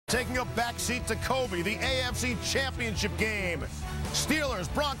Taking a backseat to Kobe, the AFC Championship game.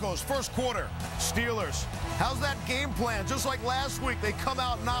 Steelers, Broncos, first quarter. Steelers, how's that game plan? Just like last week, they come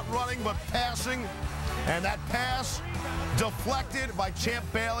out not running but passing. And that pass deflected by Champ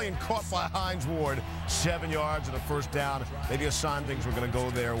Bailey and caught by Hines Ward. 7 yards and a first down. They just signed things were going to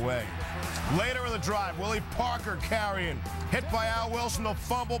go their way. Later in the drive, Willie Parker carrying. Hit by Al Wilson, the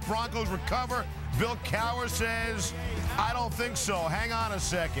fumble. Broncos recover. Bill Cowher says, I don't think so. Hang on a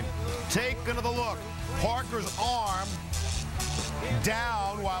second. Take another look. Parker's arm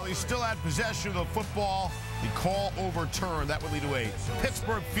down while he still had possession of the football. The call overturned. That would lead to a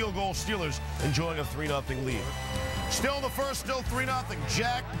Pittsburgh field goal. Steelers enjoying a 3-0 lead. Still in the first, still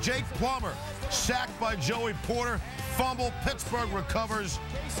 3-0. Jake Plummer sacked by Joey Porter. Fumble. Pittsburgh recovers.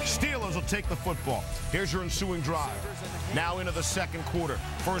 Steelers will take the football. Here's your ensuing drive. Now into the second quarter.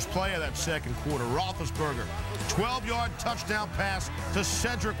 First play of that second quarter. Roethlisberger. 12-yard touchdown pass to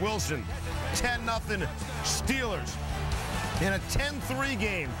Cedric Wilson. 10-0 Steelers. In a 10-3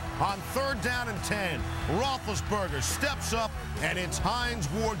 game on 3rd down and 10, Roethlisberger steps up, and it's Hines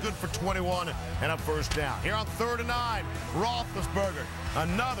Ward good for 21 and a first down. Here on 3rd and 9, Roethlisberger,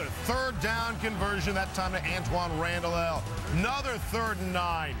 another 3rd down conversion, that time to Antoine Randall. Another 3rd and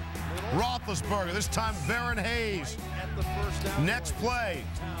 9. Roethlisberger, this time Baron Hayes. Next play,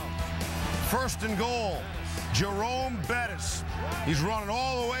 1st and goal. Jerome Bettis. He's running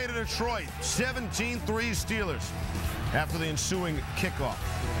all the way to Detroit. 17-3 Steelers. After the ensuing kickoff,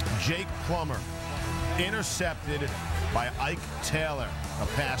 Jake Plummer intercepted by Ike Taylor. A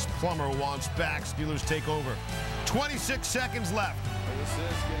pass Plummer wants back. Steelers take over. 26 seconds left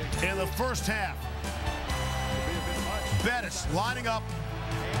in the first half. Bettis lining up,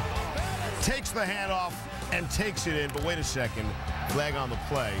 takes the handoff and takes it in. But wait a second, flag on the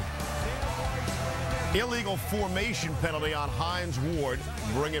play. Illegal formation penalty on Hines Ward.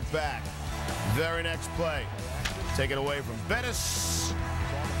 Bring it back. Very next play. Take it away from Bettis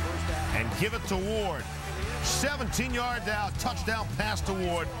and give it to Ward. 17-yard down, touchdown pass to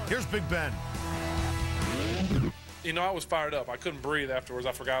Ward. Here's Big Ben. You know, I was fired up. I couldn't breathe afterwards.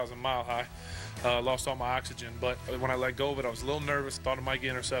 I forgot I was in Mile High. Lost all my oxygen. But when I let go of it, I was a little nervous. Thought it might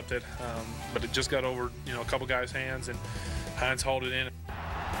get intercepted. But it just got over, a couple guys' hands, and Hines hauled it in.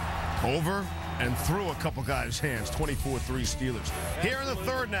 Over and through a couple guys' hands. 24-3 Steelers. Here in the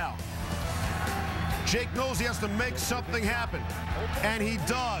third now. Jake knows he has to make something happen, and he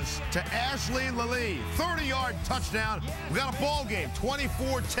does to Ashley Lilly. 30-yard touchdown. We got a ball game,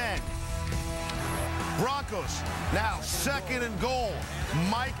 24-10. Broncos now 2nd and goal.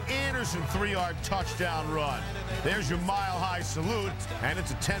 Mike Anderson, 3-yard touchdown run. There's your mile-high salute, and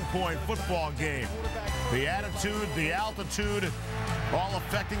it's a 10-point football game. The attitude, the altitude, all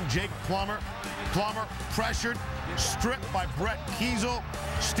affecting Jake Plummer. Plummer pressured, stripped by Brett Kiesel.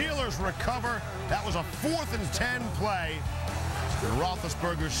 Steelers recover. That was a 4th and 10 play. And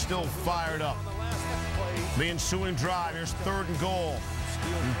Roethlisberger's still fired up. The ensuing drive, here's 3rd and goal.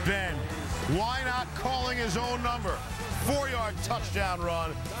 Ben, why not calling his own number? 4-yard touchdown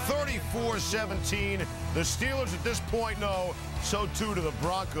run, 34-17. The Steelers at this point know, so too do the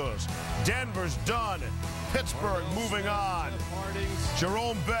Broncos. Denver's done. Pittsburgh moving on.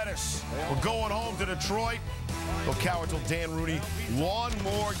 Jerome Bettis, we're going home to Detroit. Bill Cowher told Dan Rooney, one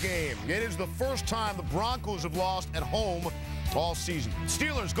more game. It is the first time the Broncos have lost at home all season.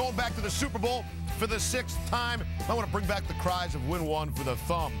 Steelers going back to the Super Bowl for the 6th time. I want to bring back the cries of win one for the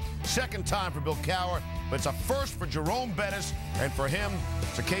thumb. 2nd time for Bill Cowher, but it's a first for Jerome Bettis, and for him,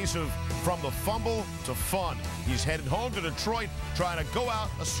 it's a case of from the fumble to fun. He's headed home to Detroit, trying to go out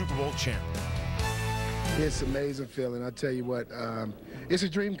a Super Bowl champ. It's an amazing feeling. I tell you what, it's a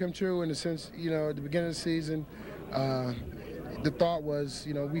dream come true in the sense, at the beginning of the season, the thought was,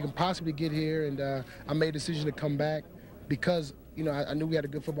 we can possibly get here, and I made a decision to come back because, I knew we had a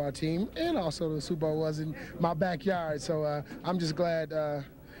good football team, and also the Super Bowl was in my backyard. So I'm just glad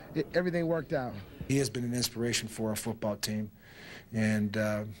everything worked out. He has been an inspiration for our football team, and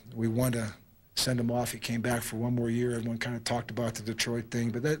we wanted to send him off. He came back for one more year. Everyone kind of talked about the Detroit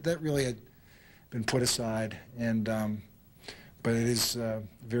thing, but that really had been put aside, and but it is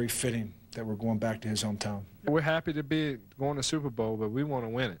very fitting that we're going back to his hometown. We're happy to be going to Super Bowl, but we want to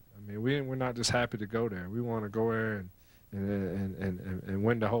win it. I mean, we're not just happy to go there. We want to go there and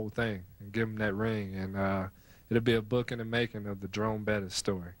win the whole thing and give him that ring, and it'll be a book in the making of the Jerome Bettis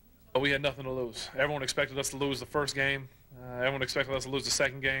story. We had nothing to lose. Everyone expected us to lose the first game. Everyone expected us to lose the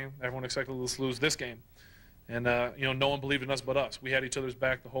second game. Everyone expected us to lose this game. And, no one believed in us but us. We had each other's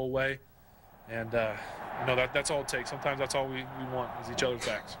back the whole way. And, that's all it takes. Sometimes that's all we want is each other's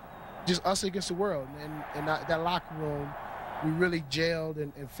backs. Just us against the world. And that locker room, we really gelled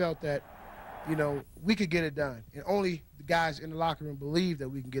and felt that, you know, we could get it done. And only the guys in the locker room believed that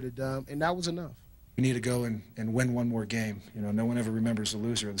we can get it done, and that was enough. We need to go and win one more game. You know, no one ever remembers the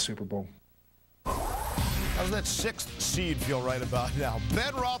loser of the Super Bowl. How does that 6th seed feel right about now?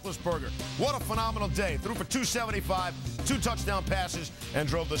 Ben Roethlisberger, what a phenomenal day. Threw for 275, 2 touchdown passes, and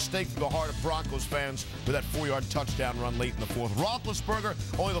drove the stake through the heart of Broncos fans with that 4-yard touchdown run late in the 4th. Roethlisberger,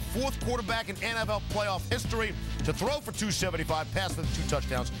 only the 4th quarterback in NFL playoff history to throw for 275, pass for 2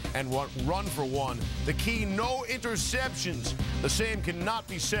 touchdowns, and run for 1. The key, no interceptions. The same cannot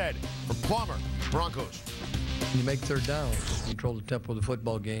be said for Plummer. Broncos. You make third downs, control the tempo of the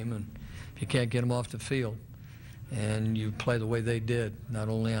football game, and if you can't get them off the field, and you play the way they did, not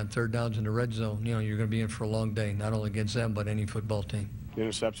only on third downs in the red zone, you know, you're going to be in for a long day, not only against them, but any football team. The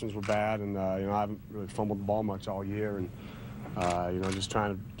interceptions were bad, and, you know, I haven't really fumbled the ball much all year, and, you know, just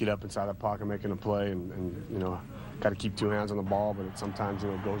trying to get up inside that pocket, making a play, and you know, got to keep 2 hands on the ball, but sometimes, you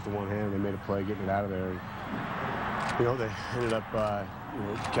know, it goes to 1 hand, and they made a play getting it out of there. And, you know, they ended up, you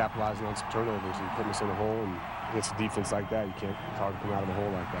know, capitalizing on some turnovers and putting us in a hole, and against a defense like that, it's hard to come out of a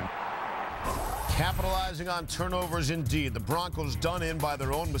hole like that. Capitalizing on turnovers indeed. The Broncos done in by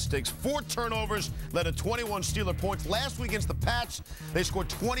their own mistakes. 4 turnovers led to 21 Steeler points. Last week against the Pats, they scored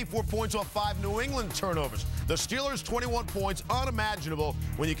 24 points off 5 New England turnovers. The Steelers' 21 points, unimaginable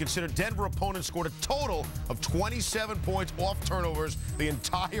when you consider Denver opponents scored a total of 27 points off turnovers the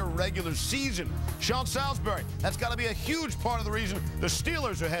entire regular season. Sean Salisbury, that's got to be a huge part of the reason the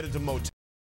Steelers are headed to Motown.